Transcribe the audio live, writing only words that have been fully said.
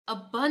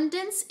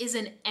Abundance is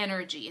an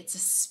energy, it's a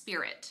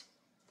spirit.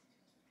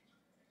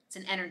 It's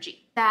an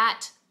energy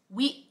that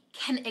we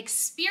can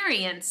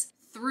experience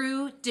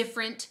through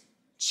different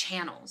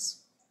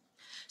channels.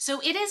 So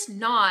it is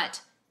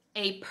not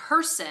a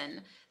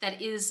person that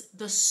is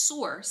the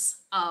source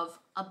of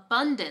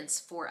abundance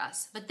for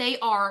us, but they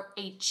are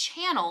a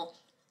channel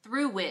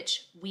through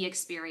which we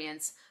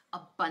experience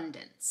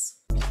abundance.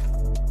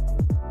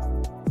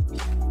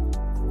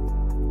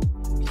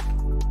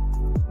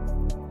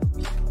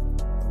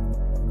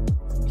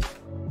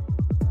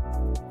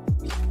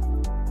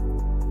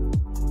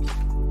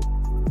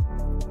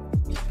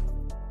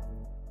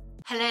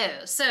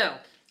 Hello, so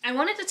I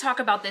wanted to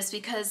talk about this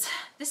because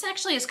this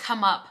actually has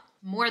come up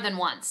more than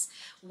once,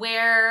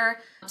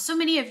 where so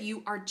many of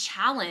you are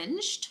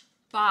challenged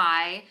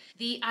by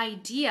the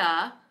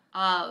idea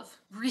of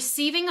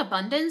receiving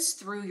abundance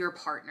through your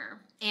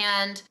partner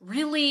and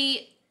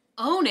really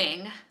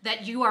owning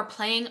that you are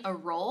playing a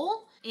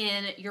role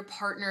in your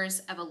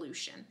partner's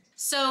evolution.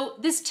 So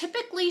this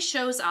typically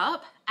shows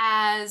up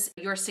as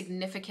your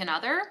significant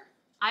other.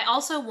 I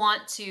also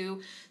want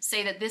to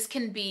say that this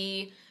can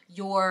be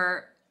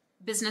your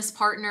business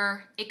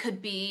partner. It could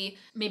be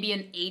maybe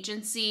an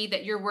agency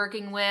that you're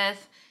working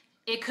with.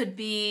 It could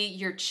be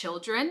your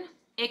children.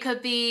 It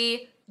could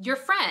be your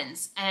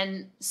friends,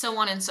 and so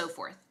on and so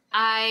forth.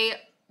 I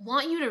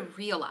want you to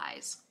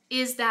realize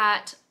is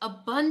that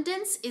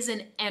abundance is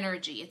an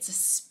energy. It's a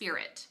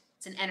spirit.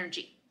 It's an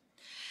energy.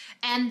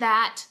 And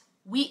that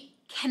we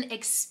can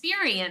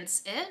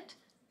experience it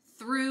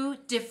through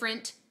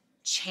different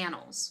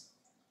channels.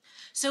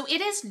 So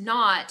it is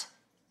not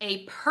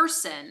a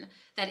person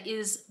that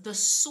is the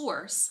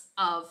source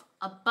of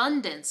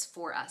abundance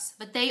for us,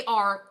 but they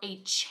are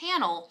a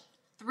channel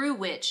through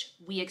which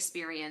we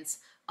experience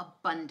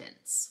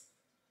abundance.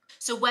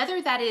 So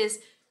whether that is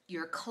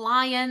your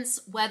clients,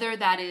 whether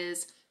that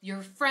is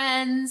your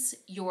friends,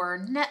 your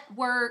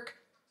network,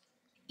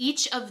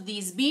 each of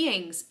these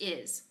beings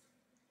is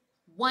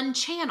one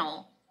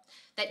channel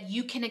that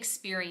you can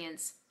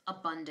experience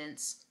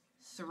abundance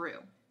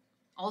through.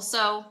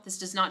 Also,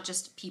 this is not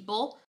just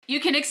people. You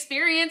can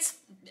experience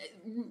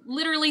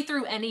literally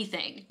through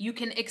anything. You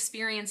can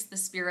experience the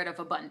spirit of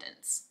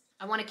abundance.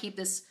 I want to keep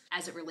this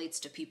as it relates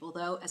to people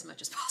though, as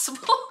much as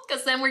possible,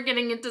 because then we're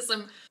getting into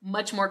some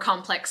much more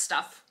complex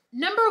stuff.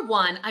 Number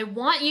one, I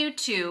want you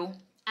to,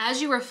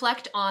 as you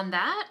reflect on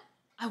that,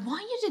 I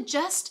want you to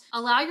just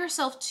allow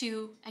yourself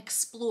to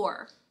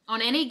explore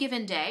on any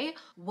given day,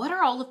 what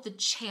are all of the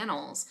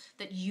channels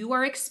that you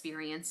are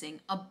experiencing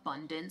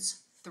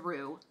abundance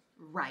through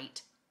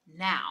right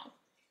now?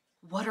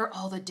 What are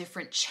all the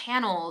different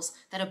channels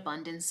that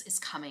abundance is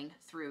coming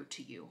through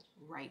to you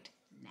right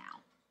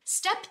now?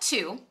 Step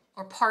two,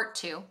 or part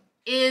two,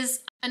 is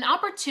an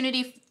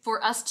opportunity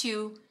for us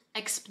to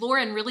explore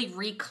and really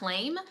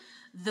reclaim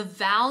the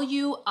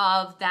value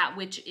of that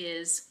which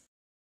is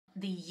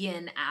the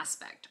yin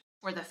aspect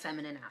or the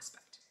feminine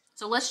aspect.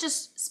 So let's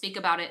just speak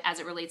about it as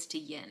it relates to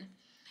yin.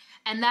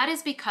 And that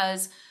is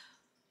because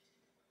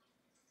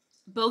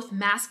both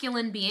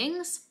masculine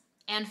beings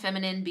and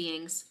feminine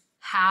beings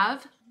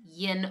have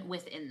yin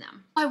within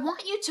them. I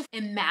want you to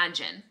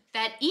imagine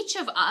that each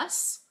of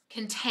us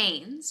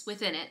contains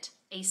within it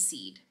a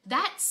seed.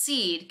 That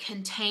seed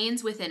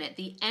contains within it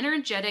the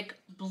energetic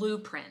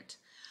blueprint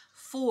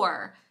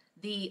for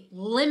the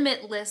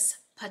limitless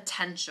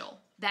potential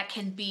that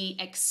can be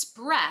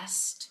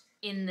expressed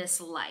in this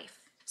life.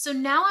 So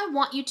now I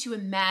want you to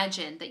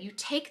imagine that you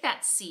take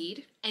that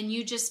seed and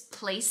you just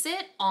place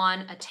it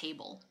on a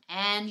table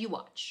and you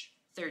watch.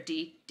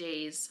 30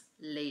 days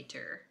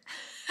later.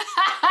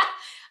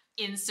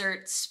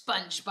 Insert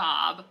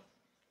SpongeBob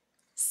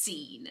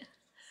scene.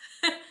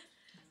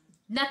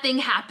 Nothing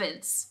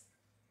happens,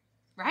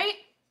 right?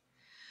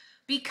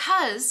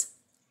 Because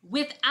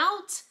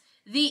without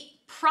the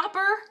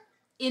proper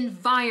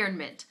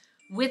environment,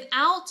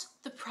 without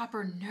the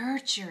proper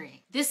nurturing,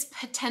 this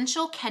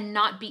potential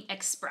cannot be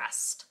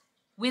expressed.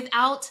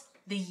 Without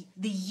the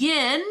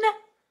yin,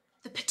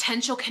 the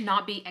potential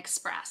cannot be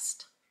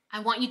expressed.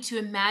 I want you to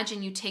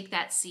imagine you take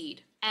that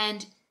seed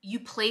and you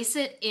place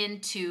it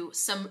into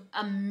some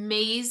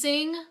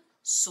amazing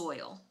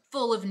soil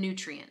full of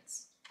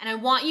nutrients. And I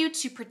want you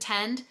to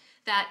pretend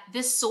that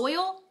this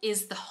soil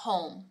is the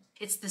home.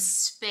 It's the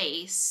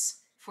space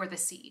for the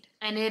seed.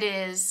 And it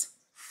is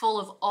full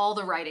of all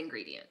the right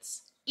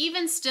ingredients.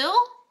 Even still,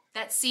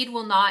 that seed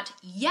will not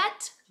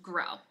yet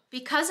grow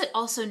because it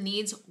also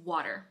needs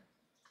water.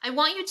 I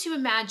want you to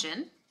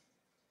imagine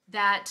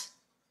that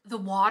the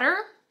water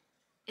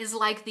is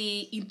like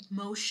the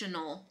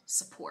emotional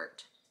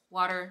support.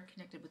 Water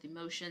connected with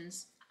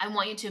emotions. I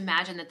want you to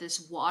imagine that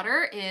this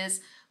water is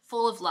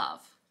full of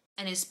love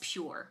and is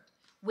pure,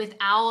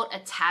 without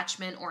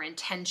attachment or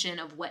intention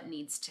of what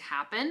needs to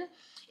happen.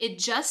 It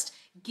just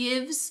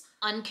gives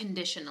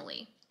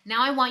unconditionally.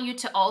 Now I want you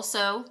to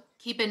also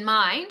keep in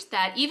mind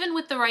that even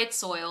with the right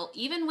soil,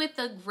 even with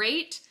the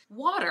great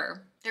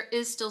water, there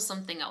is still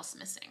something else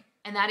missing,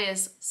 and that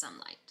is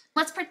sunlight.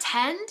 Let's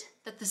pretend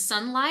that the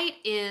sunlight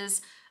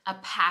is a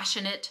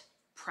passionate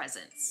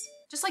presence.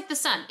 Just like the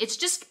sun, it's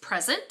just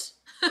present.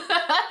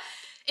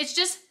 It's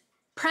just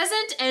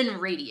present and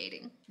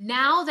radiating.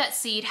 Now that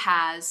seed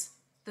has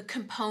the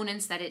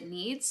components that it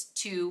needs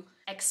to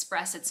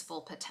express its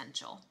full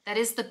potential. That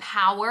is the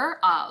power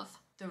of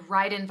the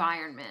right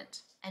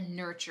environment and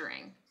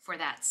nurturing for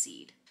that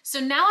seed. So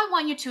now I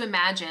want you to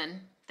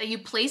imagine that you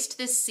placed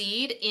this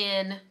seed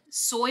in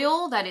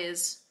soil that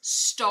is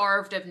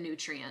starved of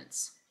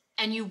nutrients,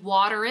 and you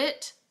water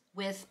it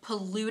with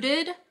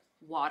polluted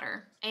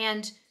water,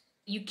 and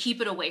you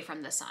keep it away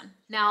from the sun.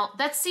 Now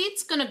that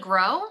seed's gonna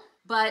grow,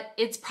 but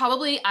it's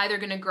probably either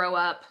gonna grow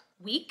up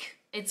weak,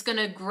 it's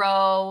gonna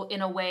grow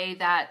in a way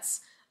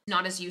that's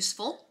not as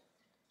useful,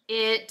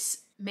 it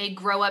may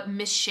grow up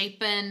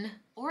misshapen,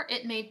 or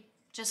it may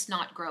just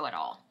not grow at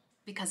all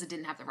because it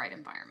didn't have the right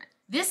environment.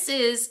 This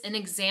is an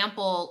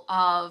example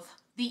of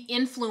the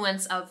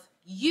influence of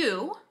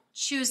you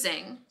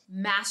choosing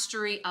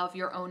mastery of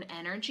your own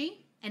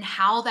energy and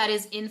how that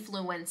is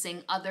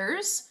influencing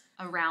others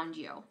around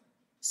you.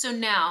 So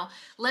now,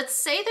 let's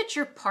say that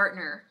your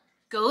partner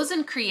goes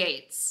and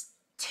creates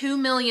 $2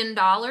 million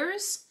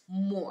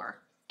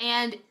more,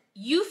 and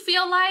you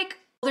feel like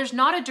there's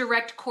not a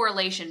direct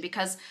correlation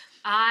because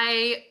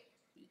I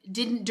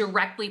didn't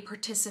directly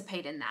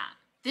participate in that.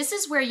 This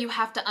is where you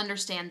have to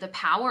understand the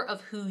power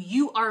of who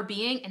you are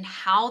being and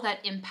how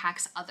that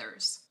impacts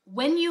others.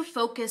 When you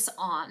focus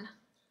on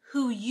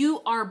who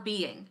you are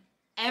being,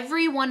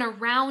 everyone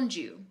around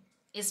you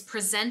is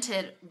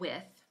presented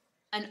with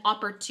an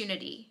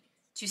opportunity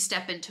to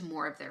step into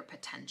more of their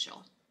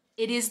potential.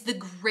 It is the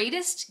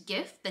greatest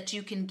gift that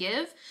you can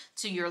give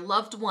to your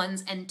loved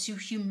ones and to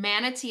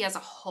humanity as a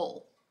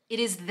whole. It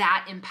is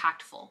that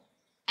impactful.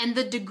 And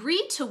the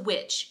degree to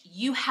which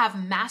you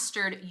have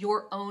mastered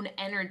your own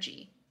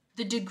energy,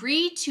 the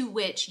degree to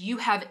which you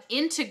have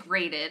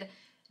integrated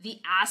the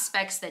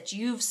aspects that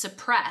you've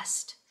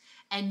suppressed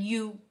and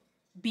you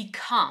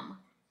become,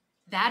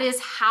 that is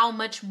how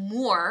much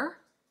more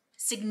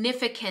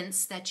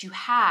significance that you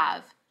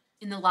have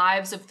in the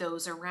lives of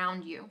those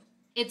around you.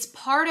 It's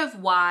part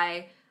of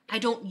why I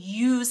don't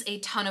use a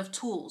ton of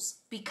tools,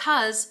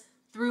 because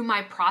through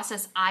my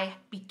process, I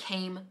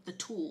became the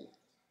tool.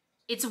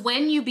 It's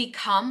when you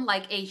become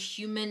like a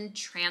human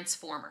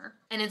transformer,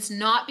 and it's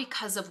not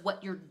because of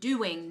what you're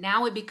doing.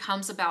 Now it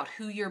becomes about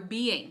who you're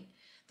being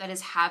that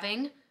is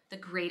having the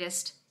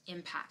greatest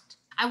impact.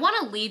 I want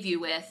to leave you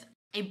with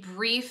a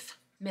brief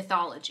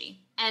mythology.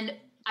 And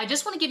I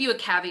just want to give you a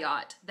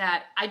caveat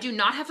that I do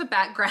not have a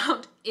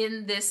background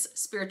in this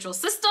spiritual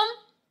system,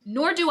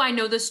 nor do I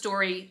know the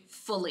story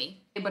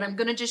fully, but I'm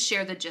going to just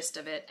share the gist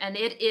of it. And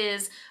it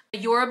is a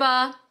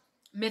Yoruba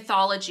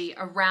mythology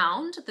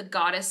around the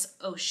goddess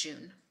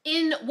Oshun.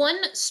 In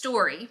one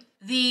story,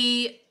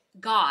 the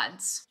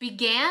gods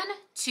began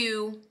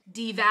to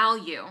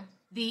devalue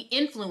the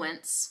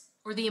influence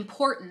or the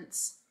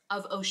importance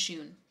of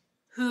Oshun,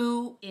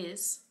 who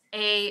is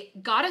a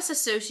goddess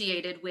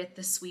associated with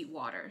the sweet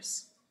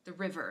waters, the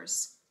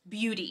rivers,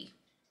 beauty,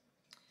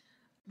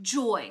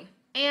 joy.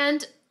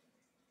 And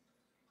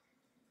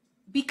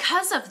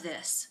because of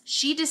this,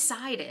 she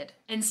decided,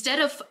 instead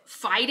of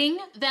fighting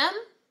them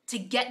to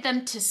get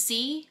them to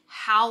see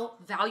how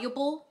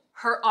valuable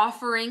her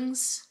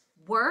offerings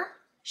were,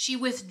 she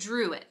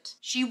withdrew it.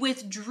 She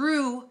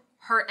withdrew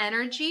her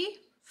energy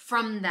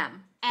from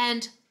them,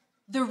 and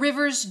the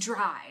rivers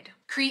dried,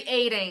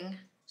 creating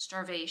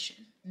starvation,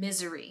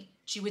 misery.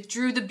 She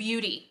withdrew the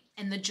beauty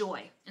and the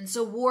joy, and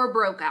so war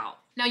broke out.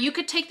 Now, you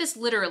could take this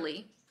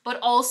literally, but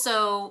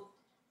also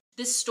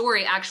this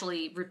story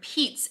actually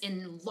repeats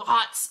in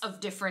lots of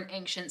different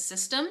ancient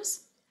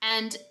systems,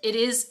 and it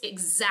is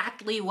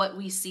exactly what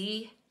we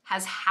see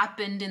has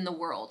happened in the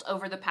world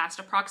over the past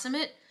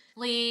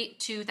approximately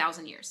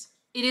 2,000 years.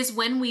 It is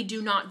when we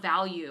do not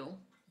value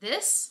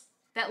this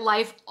that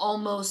life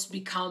almost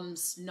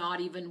becomes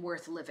not even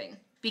worth living,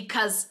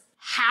 because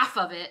half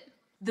of it,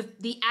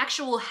 the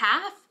actual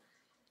half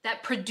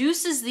that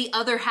produces the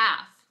other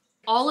half,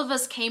 all of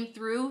us came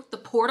through the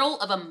portal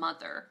of a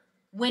mother.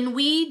 When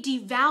we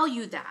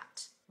devalue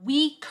that,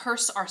 we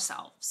curse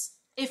ourselves.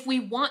 If we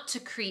want to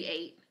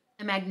create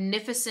a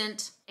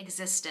magnificent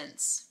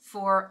existence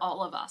for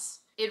all of us,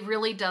 it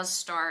really does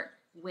start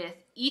with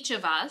each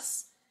of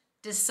us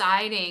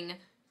deciding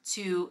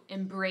to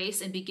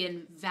embrace and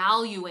begin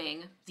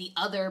valuing the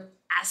other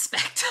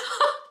aspect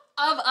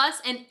of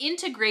us and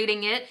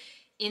integrating it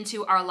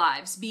into our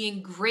lives,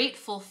 being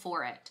grateful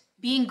for it,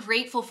 being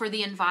grateful for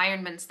the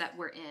environments that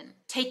we're in,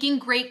 taking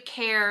great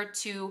care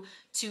to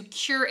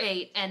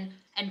curate and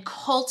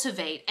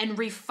cultivate and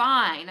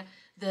refine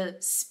the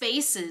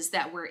spaces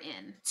that we're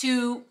in,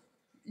 to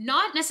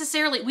not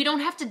necessarily, we don't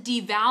have to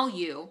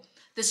devalue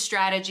the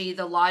strategy,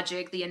 the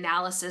logic, the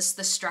analysis,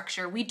 the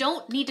structure. We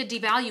don't need to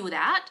devalue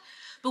that,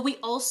 but we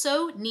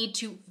also need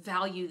to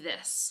value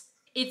this.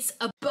 It's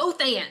a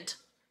both and.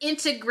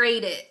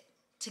 Integrate it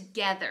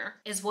together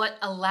is what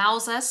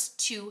allows us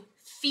to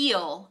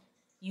feel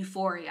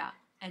euphoria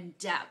and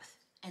depth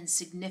and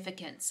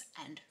significance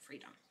and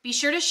freedom. Be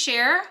sure to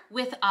share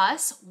with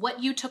us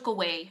what you took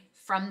away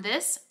from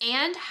this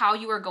and how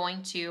you are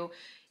going to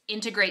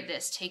integrate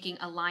this, taking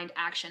aligned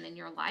action in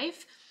your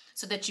life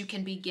so that you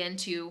can begin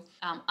to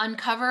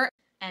uncover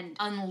and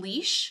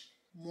unleash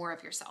more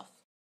of yourself.